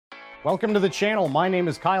Welcome to the channel. My name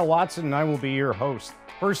is Kyle Watson and I will be your host.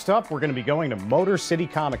 First up, we're going to be going to Motor City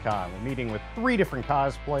Comic Con. We're meeting with 3 different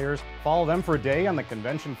cosplayers, follow them for a day on the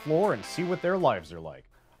convention floor and see what their lives are like.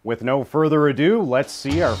 With no further ado, let's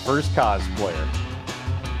see our first cosplayer.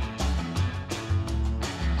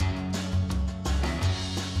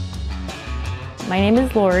 My name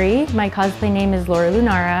is Lori. My cosplay name is Lora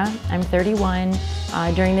Lunara. I'm 31.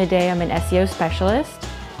 During the day, I'm an SEO specialist,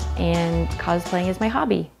 and cosplaying is my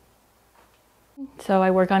hobby. So I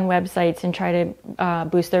work on websites and try to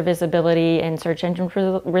boost their visibility and search engine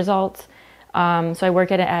results. So I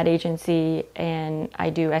work at an ad agency and I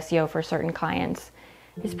do SEO for certain clients.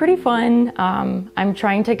 It's pretty fun. I'm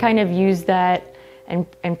trying to kind of use that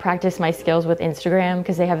and practice my skills with Instagram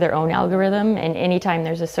because they have their own algorithm, and anytime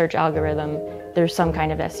there's a search algorithm, there's some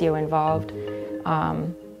kind of SEO involved.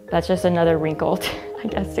 That's just another wrinkle, I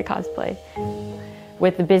guess, to cosplay.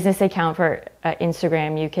 With the business account for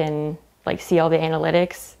Instagram, you can see all the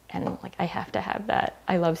analytics, and I have to have that.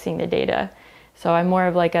 I love seeing the data. So I'm more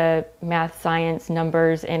of a math, science,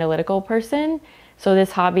 numbers, analytical person. So this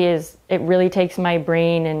hobby it really takes my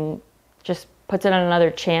brain and just puts it on another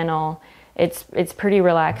channel. It's pretty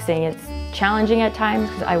relaxing. It's challenging at times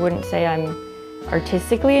because I wouldn't say I'm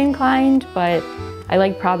artistically inclined, but I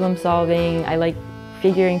like problem solving. I like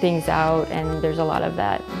figuring things out, and there's a lot of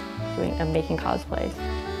that making cosplays.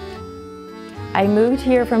 I moved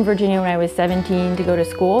here from Virginia when I was 17 to go to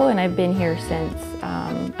school, and I've been here since.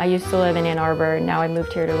 I used to live in Ann Arbor, and now I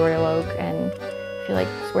moved here to Royal Oak, and I feel like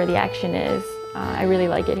it's where the action is. I really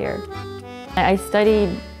like it here. I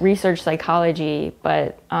studied research psychology,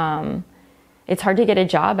 but it's hard to get a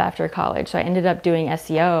job after college, so I ended up doing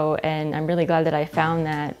SEO, and I'm really glad that I found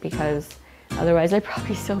that because otherwise I'd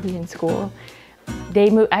probably still be in school.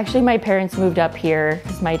 Actually, my parents moved up here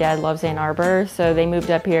because my dad loves Ann Arbor, so they moved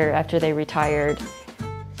up here after they retired.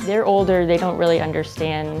 They're older, they don't really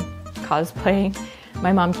understand cosplaying.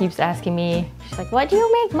 My mom keeps asking me, she's like, "What do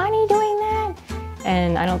you make money doing that?"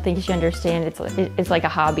 And I don't think she understands, it's like a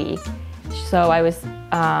hobby. So I was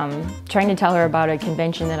trying to tell her about a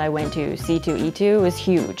convention that I went to, C2E2. It was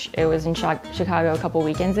huge. It was in Chicago a couple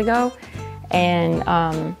weekends ago.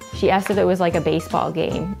 And she asked if it was like a baseball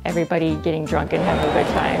game, everybody getting drunk and having a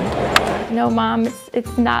good time. No, Mom,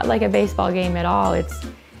 it's not like a baseball game at all.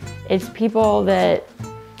 It's people that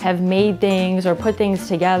have made things or put things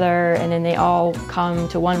together, and then they all come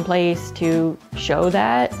to one place to show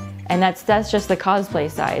that. And that's just the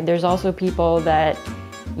cosplay side. There's also people that,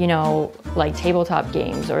 like tabletop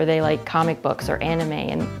games, or they like comic books or anime,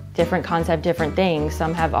 and different concept, different things.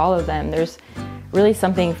 Some have all of them. There's really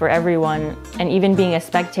something for everyone, and even being a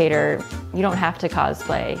spectator, you don't have to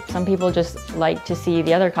cosplay. Some people just like to see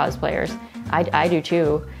the other cosplayers. I do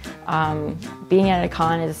too. Being at a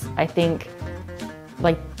con is, I think,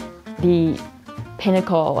 the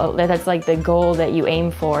pinnacle. That's the goal that you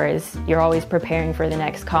aim for, is you're always preparing for the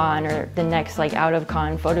next con or the next out of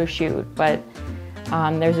con photo shoot. But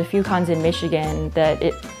there's a few cons in Michigan that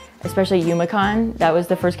especially YumaCon, that was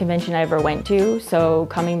the first convention I ever went to. So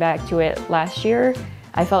coming back to it last year,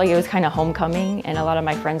 I felt like it was kind of homecoming, and a lot of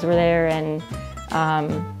my friends were there, and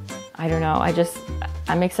I don't know,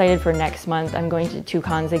 I'm excited for next month. I'm going to 2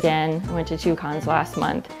 cons again. I went to 2 cons last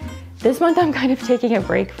month. This month I'm kind of taking a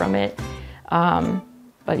break from it.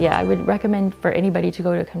 But yeah, I would recommend for anybody to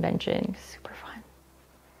go to a convention. It's super fun.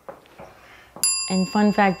 And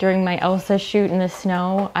fun fact, during my Elsa shoot in the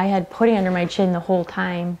snow, I had pudding under my chin the whole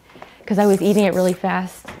time because I was eating it really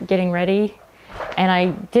fast, getting ready. And I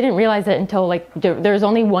didn't realize it until there's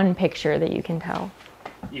only one picture that you can tell.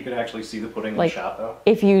 You could actually see the pudding in the shot though?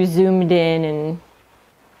 If you zoomed in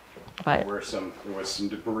There was some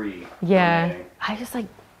debris. Yeah, remaining. I just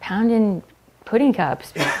pounding pudding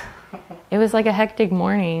cups. It was like a hectic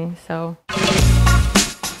morning, so.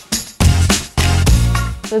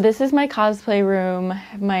 So this is my cosplay room,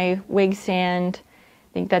 my wig stand.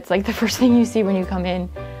 I think that's the first thing you see when you come in.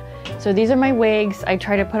 So these are my wigs. I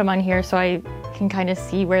try to put them on here so I can kind of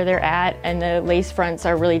see where they're at, and the lace fronts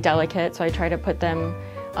are really delicate, so I try to put them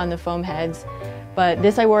on the foam heads. But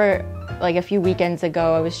this I wore a few weekends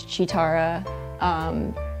ago. I was Chitara,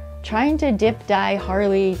 trying to dip dye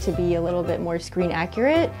Harley to be a little bit more screen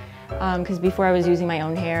accurate, because before I was using my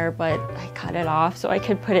own hair, but I cut it off so I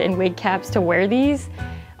could put it in wig caps to wear these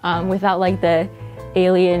without the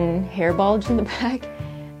alien hair bulge in the back.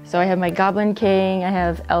 So I have my Goblin King, I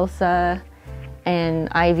have Elsa and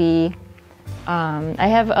Ivy. I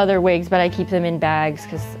have other wigs, but I keep them in bags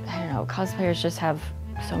because, I don't know, cosplayers just have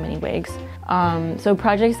so many wigs. So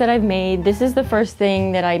projects that I've made, this is the first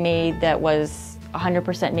thing that I made that was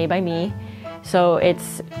 100% made by me. So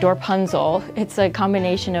it's Dorpunzel. It's a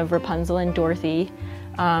combination of Rapunzel and Dorothy.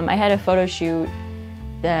 I had a photo shoot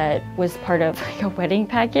that was part of like a wedding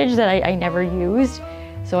package that I never used.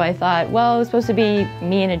 So I thought, well, it was supposed to be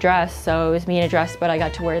me in a dress, so it was me in a dress, but I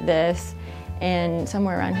got to wear this. And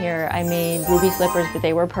somewhere around here, I made ruby slippers, but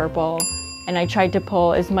they were purple. And I tried to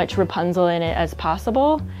pull as much Rapunzel in it as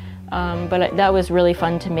possible. But that was really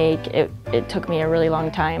fun to make. It took me a really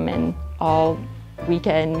long time and all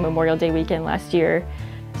weekend, Memorial Day weekend last year.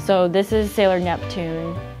 So this is Sailor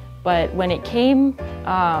Neptune. But when it came,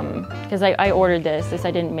 because I ordered this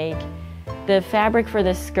I didn't make, the fabric for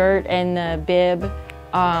the skirt and the bib,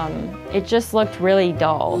 it just looked really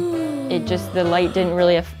dull. The light didn't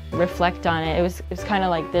really reflect on it. It was kind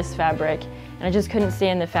of like this fabric, and I just couldn't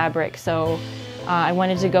stand the fabric. So I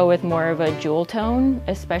wanted to go with more of a jewel tone,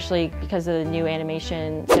 especially because of the new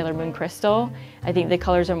animation Sailor Moon Crystal. I think the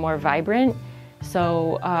colors are more vibrant.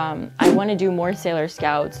 So I want to do more Sailor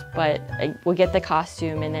Scouts, but we'll get the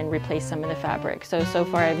costume and then replace some of the fabric. So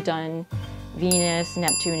far I've done Venus,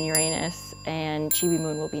 Neptune, Uranus, and Chibi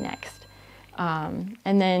Moon will be next. And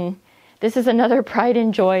then this is another pride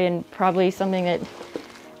and joy and probably something that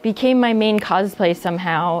became my main cosplay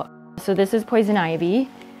somehow. So this is Poison Ivy.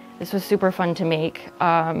 This was super fun to make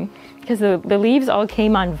because the leaves all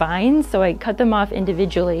came on vines, so I cut them off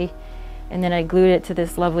individually and then I glued it to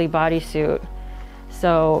this lovely bodysuit.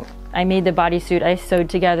 So I made the bodysuit, I sewed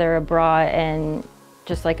together a bra and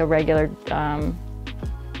just like a regular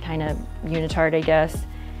kind of unitard, I guess.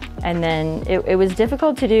 And then it was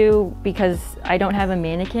difficult to do because I don't have a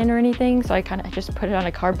mannequin or anything, so I just put it on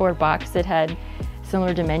a cardboard box that had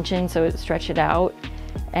similar dimensions so it stretched it out.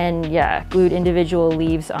 And yeah, glued individual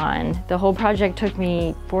leaves on. The whole project took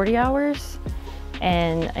me 40 hours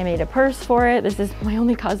and I made a purse for it. This is my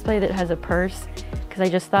only cosplay that has a purse because I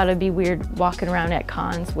just thought it'd be weird walking around at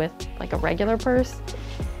cons with like a regular purse.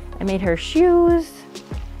 I made her shoes.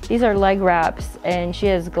 These are leg wraps and she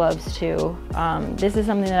has gloves too. This is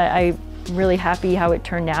something that I'm really happy how it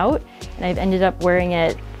turned out, and I've ended up wearing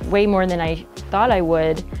it way more than I thought I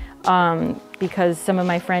would because some of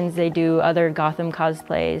my friends, they do other Gotham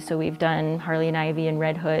cosplays. So we've done Harley and Ivy and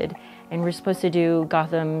Red Hood, and we're supposed to do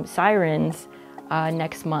Gotham Sirens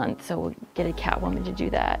next month. So we'll get a Catwoman to do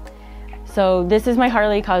that. So this is my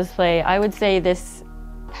Harley cosplay. I would say this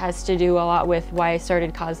has to do a lot with why I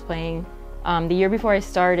started cosplaying. The year before I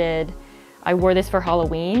started, I wore this for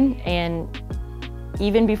Halloween, and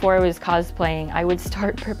even before I was cosplaying, I would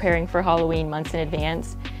start preparing for Halloween months in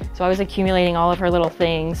advance. So I was accumulating all of her little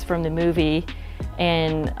things from the movie,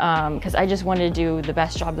 and because I just wanted to do the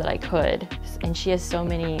best job that I could. And she has so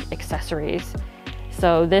many accessories.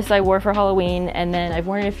 So this I wore for Halloween, and then I've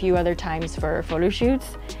worn it a few other times for photo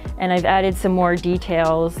shoots. And I've added some more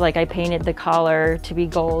details, like I painted the collar to be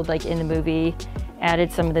gold like in the movie,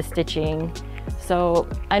 added some of the stitching. So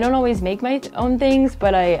I don't always make my own things,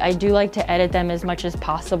 but I do like to edit them as much as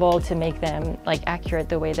possible to make them like accurate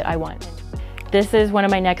the way that I want. This is one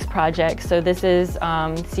of my next projects. So this is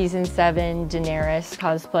season 7 Daenerys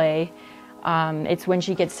cosplay. It's when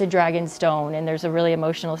she gets to Dragonstone, and there's a really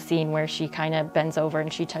emotional scene where she kind of bends over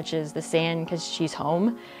and she touches the sand because she's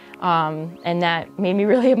home. And that made me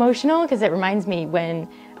really emotional because it reminds me when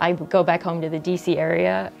I go back home to the DC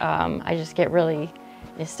area, I just get really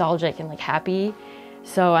nostalgic and like happy.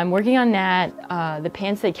 So I'm working on that. The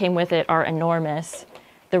pants that came with it are enormous.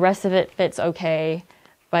 The rest of it fits okay,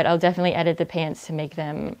 but I'll definitely edit the pants to make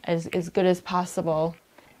them as good as possible.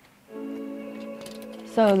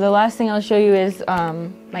 So the last thing I'll show you is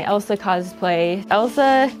my Elsa cosplay.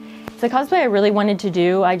 Elsa, it's a cosplay I really wanted to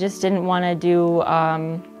do. I just didn't want to do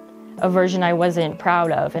a version I wasn't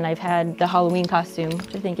proud of. And I've had the Halloween costume,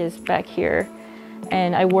 which I think is back here.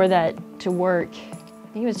 And I wore that to work,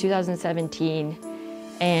 I think it was 2017.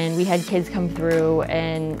 And we had kids come through,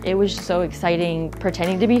 and it was so exciting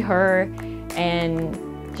pretending to be her, and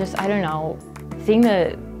just, I don't know, seeing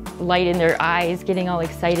the light in their eyes, getting all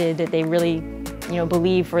excited that they really, you know,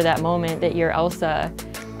 believe for that moment that you're Elsa.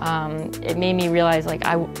 It made me realize, like,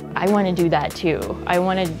 I want to do that too. I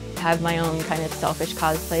want to have my own kind of selfish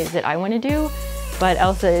cosplays that I want to do, but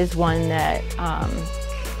Elsa is one that,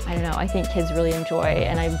 I don't know, I think kids really enjoy.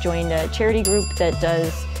 And I've joined a charity group that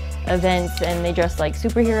does events, and they dress like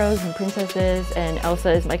superheroes and princesses, and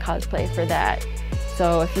Elsa is my cosplay for that.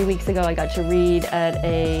 So a few weeks ago I got to read at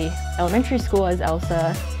a elementary school as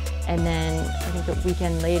Elsa, and then I think a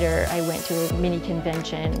weekend later I went to a mini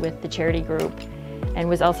convention with the charity group and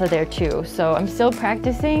was Elsa there too. So I'm still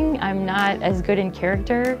practicing. I'm not as good in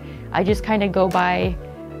character. I just kind of go by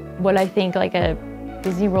what I think like a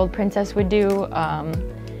Disney World princess would do.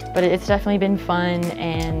 But it's definitely been fun,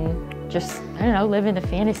 and just, I don't know, live in the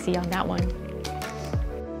fantasy on that one.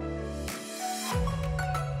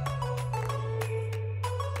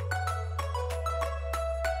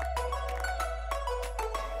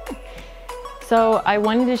 So I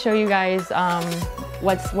wanted to show you guys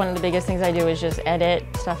what's one of the biggest things I do is just edit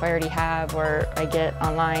stuff I already have or I get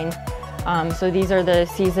online. So these are the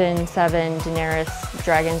Season 7 Daenerys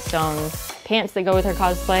Dragonstone pants that go with her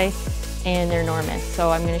cosplay, and they're enormous. So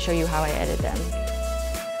I'm going to show you how I edit them.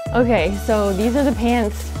 Okay, so these are the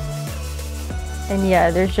pants, and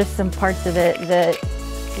yeah, there's just some parts of it that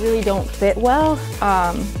really don't fit well.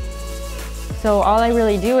 So all I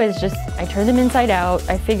really do is just, I turn them inside out,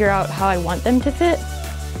 I figure out how I want them to fit.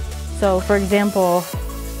 So for example,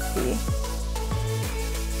 let's see,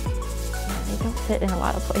 yeah, they don't fit in a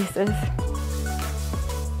lot of places.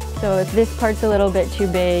 So if this part's a little bit too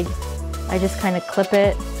big, I just kind of clip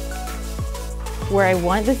it where I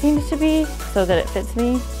want the seams to be so that it fits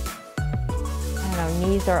me. I don't know,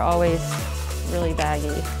 knees are always really baggy,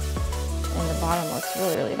 and the bottom looks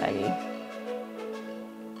really, really baggy.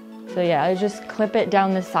 So yeah, I just clip it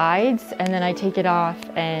down the sides and then I take it off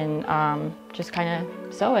and just kind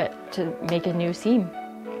of sew it to make a new seam.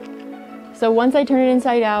 So once I turn it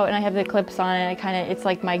inside out and I have the clips on it, it's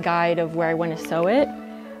like my guide of where I want to sew it.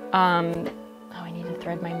 Oh, I need to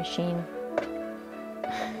thread my machine.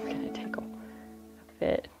 It's gonna take a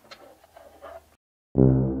bit.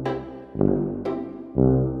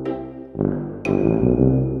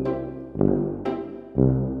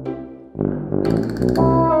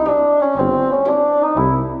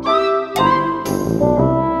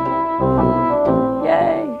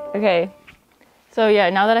 Okay, so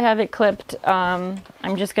yeah, now that I have it clipped, I'm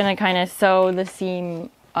just gonna kind of sew the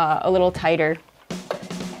seam a little tighter.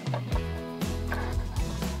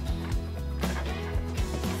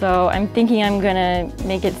 So I'm thinking I'm gonna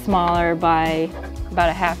make it smaller by about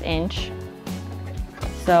a ½ inch.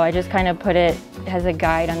 So I just kind of put it, it has a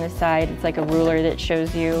guide on the side. It's like a ruler that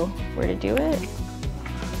shows you where to do it.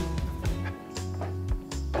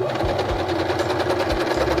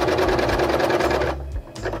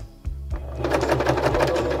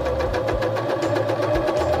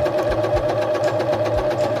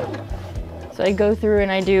 So I go through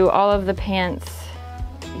and I do all of the pants.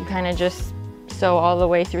 You kind of just sew all the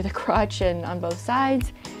way through the crotch and on both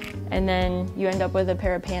sides, and then you end up with a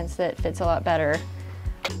pair of pants that fits a lot better.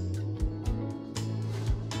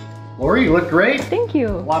 Lori, you look great. Thank you. A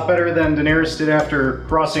lot better than Daenerys did after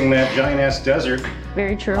crossing that giant-ass desert.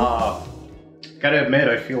 Very true. Gotta admit,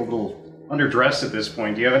 I feel a little underdressed at this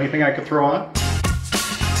point. Do you have anything I could throw on?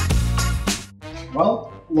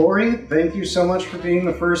 Well, Lori, thank you so much for being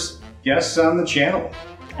the first guest on the channel.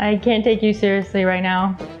 I can't take you seriously right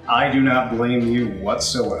now. I do not blame you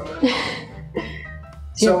whatsoever.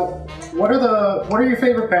 So, what are your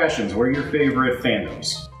favorite passions? What are your favorite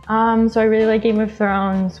fandoms? So I really like Game of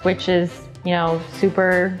Thrones, which is, you know,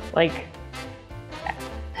 super, like,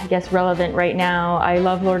 I guess relevant right now. I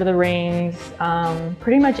love Lord of the Rings,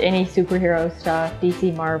 pretty much any superhero stuff,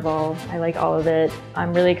 DC, Marvel, I like all of it.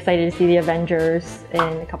 I'm really excited to see the Avengers in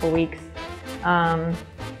a couple weeks.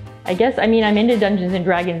 I guess, I mean, I'm into Dungeons and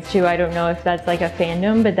Dragons too. I don't know if that's like a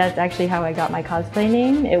fandom, but that's actually how I got my cosplay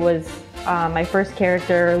name. It was my first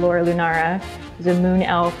character, Lora Lunara, was a moon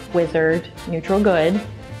elf wizard, neutral good.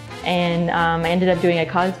 And I ended up doing a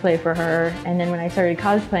cosplay for her. And then when I started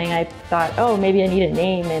cosplaying, I thought, oh, maybe I need a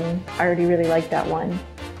name, and I already really liked that one.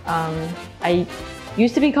 I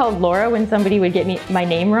used to be called Lora when somebody would get my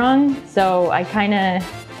name wrong, so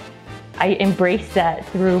I embraced that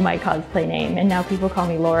through my cosplay name, and now people call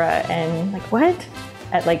me Lora, and like, what?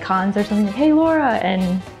 At like cons or something, like, hey Lora,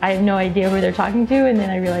 and I have no idea who they're talking to, and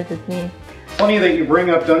then I realize it's me. Funny that you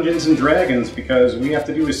bring up Dungeons and Dragons, because we have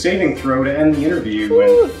to do a saving throw to end the interview.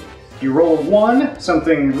 Woo! And you roll a 1,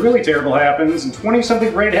 something really terrible happens, and 20,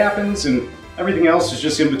 something great happens, and everything else is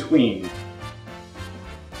just in between.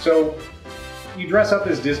 So, you dress up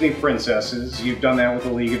as Disney princesses. You've done that with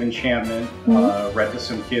the League of Enchantment, read to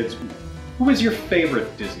some kids. Who is your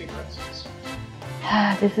favorite Disney princess?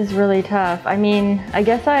 This is really tough. I mean, I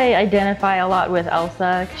guess I identify a lot with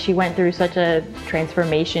Elsa. She went through such a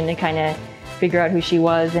transformation to kind of figure out who she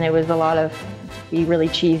was, and it was a lot of be really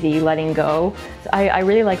cheesy letting go. I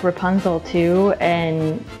really like Rapunzel too,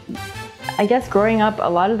 and I guess growing up a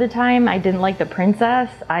lot of the time I didn't like the princess.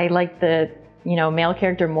 I liked the, you know, male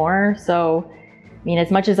character more. So I mean,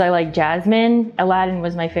 as much as I like Jasmine, Aladdin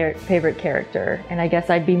was my favorite character, and I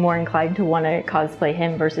guess I'd be more inclined to want to cosplay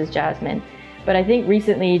him versus Jasmine. But I think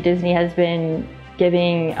recently Disney has been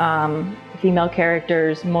giving female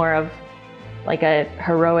characters more of like a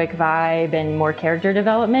heroic vibe and more character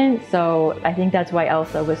development. So I think that's why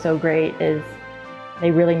Elsa was so great, is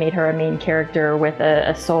they really made her a main character with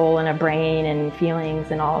a soul and a brain and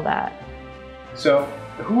feelings and all of that. So,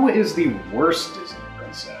 who is the worst Disney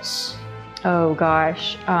princess? Oh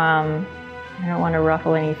gosh, I don't want to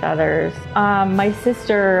ruffle any feathers. My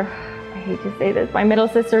sister, I hate to say this, my middle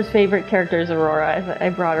sister's favorite character is Aurora. I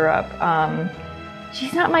brought her up.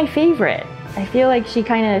 She's not my favorite. I feel like she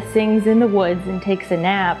kind of sings in the woods and takes a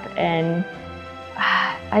nap, and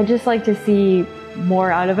I just like to see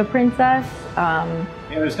more out of a princess. Yeah,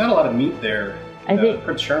 there's not a lot of meat there. I think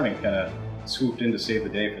Prince Charming kind of swooped in to save the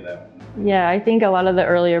day for that one. Yeah, I think a lot of the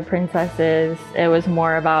earlier princesses, it was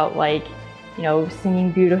more about like, you know,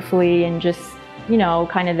 singing beautifully and just, you know,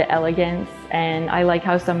 kind of the elegance. And I like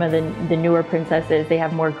how some of the newer princesses, they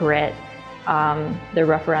have more grit. They're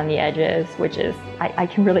rough around the edges, which is, I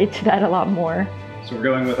can relate to that a lot more. So we're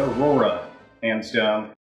going with Aurora, hands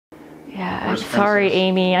down. Yeah, I'm sorry,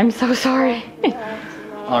 Amy. I'm so sorry.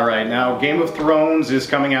 All right, now Game of Thrones is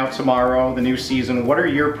coming out tomorrow, the new season. What are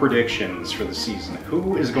your predictions for the season?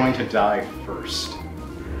 Who is going to die first?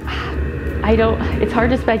 It's hard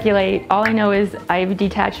to speculate. All I know is I've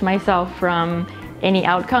detached myself from any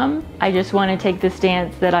outcome. I just want to take the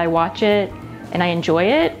stance that I watch it and I enjoy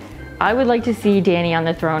it. I would like to see Dany on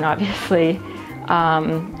the throne, obviously.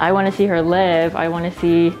 I want to see her live. I want to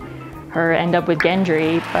see her end up with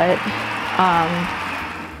Gendry, but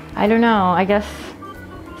I don't know. I guess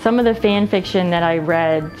some of the fan fiction that I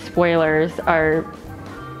read, spoilers, are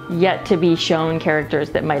yet to be shown characters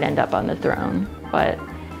that might end up on the throne. But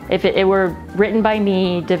if it were written by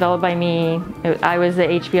me, developed by me, I was the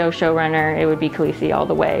HBO showrunner, it would be Khaleesi all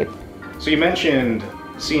the way. So you mentioned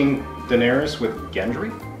seeing Daenerys with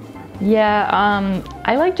Gendry? Yeah,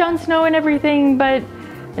 I like Jon Snow and everything, but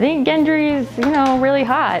I think Gendry's, you know, really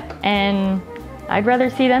hot, and I'd rather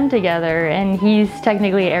see them together, and he's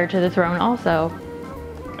technically heir to the throne also.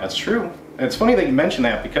 That's true. And it's funny that you mentioned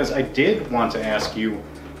that, because I did want to ask you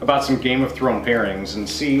about some Game of Thrones pairings and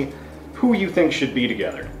see who you think should be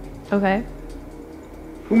together. Okay.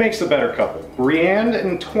 Who makes the better couple, Brienne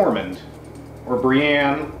and Tormund, or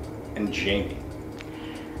Brienne and Jaime?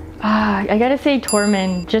 I gotta say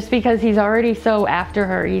Tormund, just because he's already so after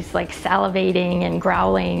her. He's like salivating and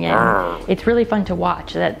growling, and it's really fun to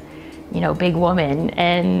watch that, you know, big woman.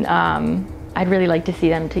 And I'd really like to see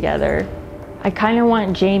them together. I kind of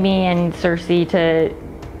want Jaime and Cersei to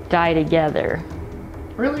die together.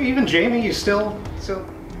 Really? Even Jaime, you still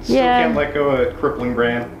Yeah. can't let go of crippling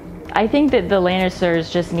Bran? I think that the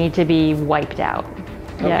Lannisters just need to be wiped out.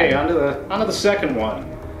 Okay, Yeah. on to the second one.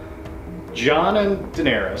 Jon and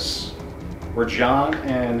Daenerys, or Jon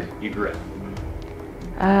and Ygritte?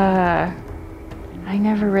 I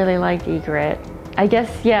never really liked Ygritte. I guess,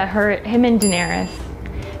 yeah, him and Daenerys,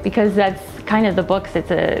 because that's kind of the books. It's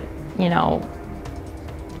a, you know,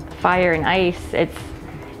 fire and ice.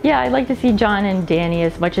 Yeah, I'd like to see Jon and Dany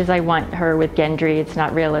as much as I want her with Gendry. It's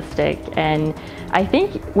not realistic. And I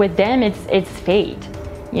think with them, it's fate.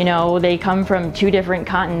 You know, they come from two different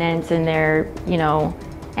continents and they're, you know,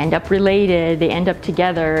 end up related, they end up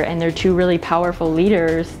together, and they're two really powerful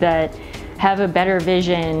leaders that have a better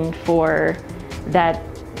vision for that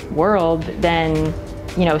world than,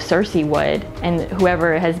 you know, Cersei would, and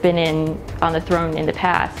whoever has been on the throne in the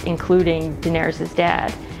past, including Daenerys'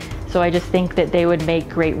 dad. So I just think that they would make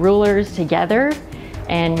great rulers together,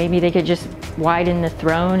 and maybe they could just widen the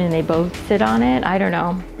throne and they both sit on it. I don't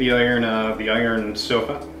know. The iron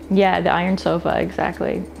sofa? Yeah, the iron sofa,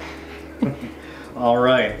 exactly. All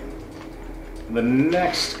right. The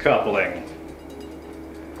next coupling.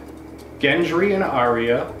 Gendry and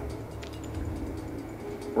Arya,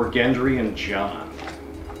 or Gendry and Jon?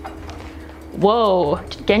 Whoa,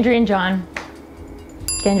 Gendry and Jon.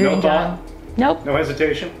 Gendry and Jon. Nope. No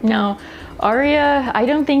hesitation? No. Arya, I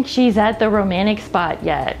don't think she's at the romantic spot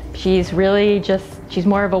yet. She's really just, she's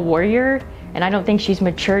more of a warrior, and I don't think she's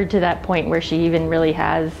matured to that point where she even really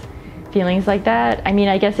has feelings like that. I mean,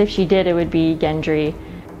 I guess if she did, it would be Gendry.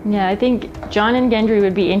 Yeah, I think Jon and Gendry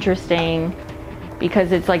would be interesting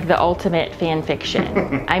because it's like the ultimate fan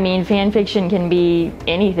fiction. I mean, fan fiction can be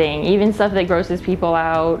anything, even stuff that grosses people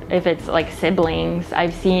out. If it's like siblings,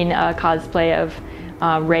 I've seen a cosplay of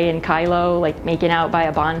Rey and Kylo like making out by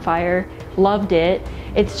a bonfire. Loved it.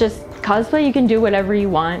 It's just cosplay, you can do whatever you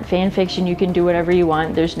want. Fan fiction, you can do whatever you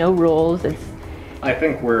want. There's no rules. I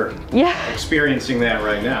think we're experiencing that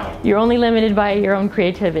right now. You're only limited by your own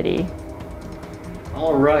creativity.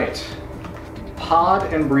 All right.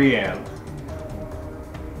 Pod and Brienne,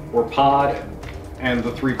 or Pod and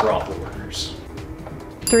the three brothel workers?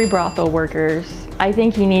 Three brothel workers. I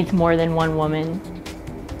think he needs more than one woman,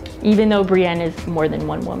 even though Brienne is more than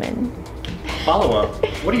one woman. Follow up,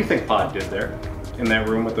 what do you think Pod did there in that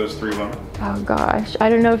room with those 3 women? Oh gosh, I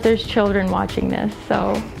don't know if there's children watching this,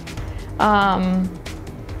 so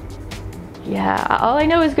yeah, all I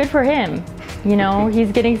know is good for him. You know,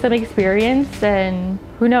 he's getting some experience, and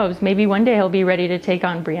who knows, maybe one day he'll be ready to take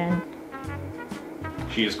on Brienne.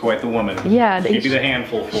 She is quite the woman. Yeah. She'd be the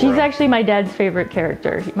handful for She's him. actually my dad's favorite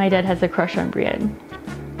character. My dad has a crush on Brienne.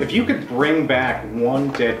 If you could bring back one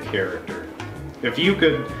dead character, if you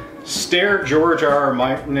could stare George R.R.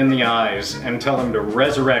 Martin in the eyes and tell him to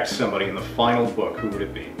resurrect somebody in the final book, who would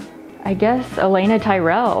it be? I guess Elena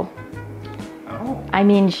Tyrell. Oh. I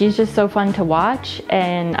mean, she's just so fun to watch,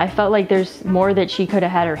 and I felt like there's more that she could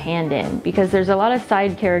have had her hand in, because there's a lot of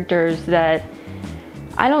side characters that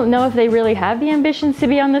I don't know if they really have the ambitions to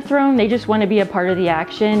be on the throne. They just want to be a part of the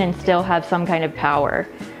action and still have some kind of power,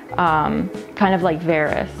 kind of like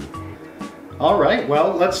Varys. All right,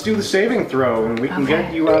 well, let's do the saving throw, and we can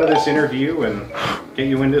get you out of this interview and get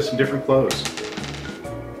you into some different clothes.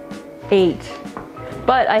 8.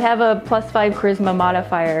 But I have a +5 charisma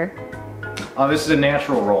modifier. This is a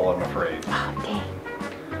natural roll, I'm afraid. Oh, dang.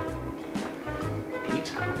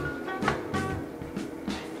 8.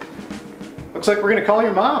 Looks like we're gonna call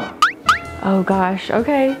your mom. Oh gosh,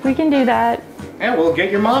 okay, we can do that. And we'll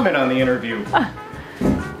get your mom in on the interview.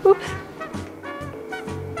 Oops.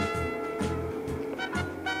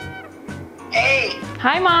 Hey.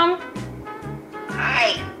 Hi, Mom.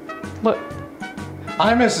 Hi. What?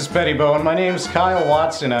 Hi, Mrs. Pettibone. My name's Kyle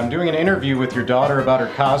Watson. I'm doing an interview with your daughter about her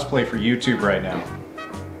cosplay for YouTube right now.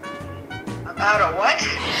 About a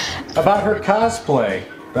what? About her cosplay.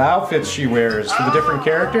 The outfits she wears for the different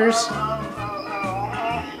characters.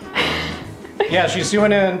 Yeah, she's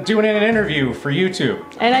doing an interview for YouTube.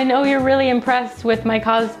 And I know you're really impressed with my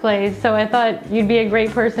cosplays, so I thought you'd be a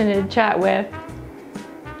great person to chat with.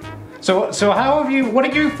 So what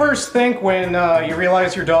did you first think when you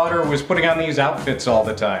realized your daughter was putting on these outfits all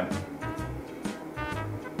the time?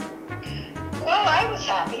 Well, I was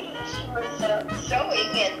happy. She was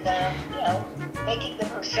sewing and, making them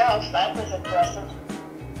herself. That was impressive.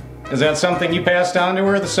 Is that something you passed on to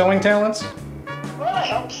her, the sewing talents? Well, I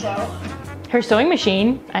hope so. Her sewing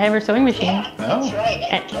machine. I have her sewing machine. Yeah, that's Oh. right.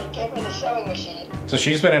 I gave her the sewing machine. So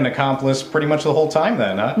she's been an accomplice pretty much the whole time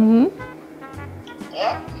then, huh? Mm-hmm.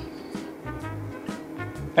 Yep.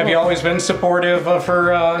 Have you always been supportive of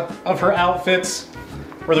her outfits?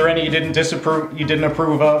 Were there any you didn't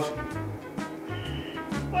approve of?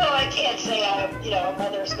 Well, I can't say a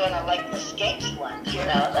mother's gonna like the skanks ones,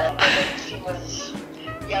 that when she was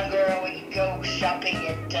younger, we could go shopping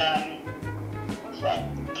at, what's that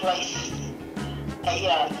place?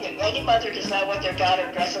 Any mother does not want their daughter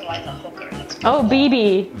dressing like a hooker. Oh,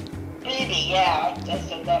 BB. BB, yeah. I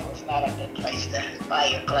said that was not a good place to buy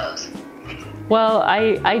your clothes. Well,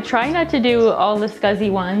 I try not to do all the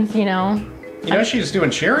scuzzy ones, You know she's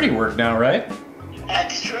doing charity work now, right?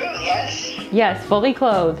 That's true, yes. Yes, fully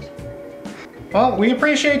clothed. Well, we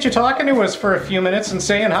appreciate you talking to us for a few minutes and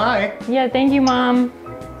saying hi. Yeah, thank you, Mom.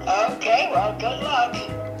 Okay, well, good luck.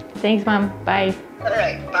 Thanks, Mom. Bye. All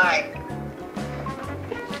right, bye.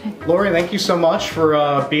 Lori, thank you so much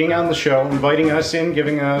for being on the show, inviting us in,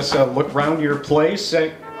 giving us a look around your place,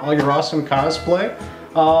 at all your awesome cosplay.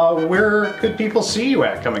 Where could people see you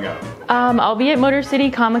at coming up? I'll be at Motor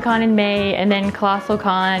City Comic Con in May, and then Colossal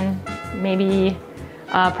Con, maybe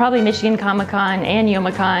probably Michigan Comic Con and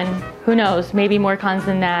YomaCon. Who knows? Maybe more cons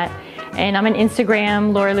than that. And I'm on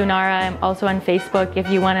Instagram, Lora Lunara. I'm also on Facebook if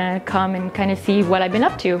you want to come and kind of see what I've been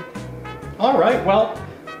up to. All right, well,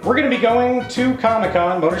 we're going to be going to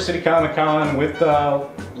Comic-Con, Motor City Comic-Con, with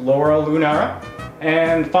Lora Lunara,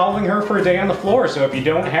 and following her for a day on the floor. So if you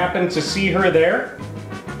don't happen to see her there,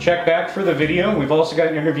 check back for the video. We've also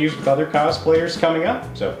got interviews with other cosplayers coming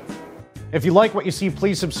up. So if you like what you see,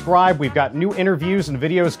 please subscribe. We've got new interviews and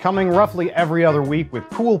videos coming roughly every other week with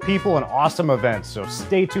cool people and awesome events. So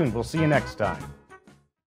stay tuned. We'll see you next time.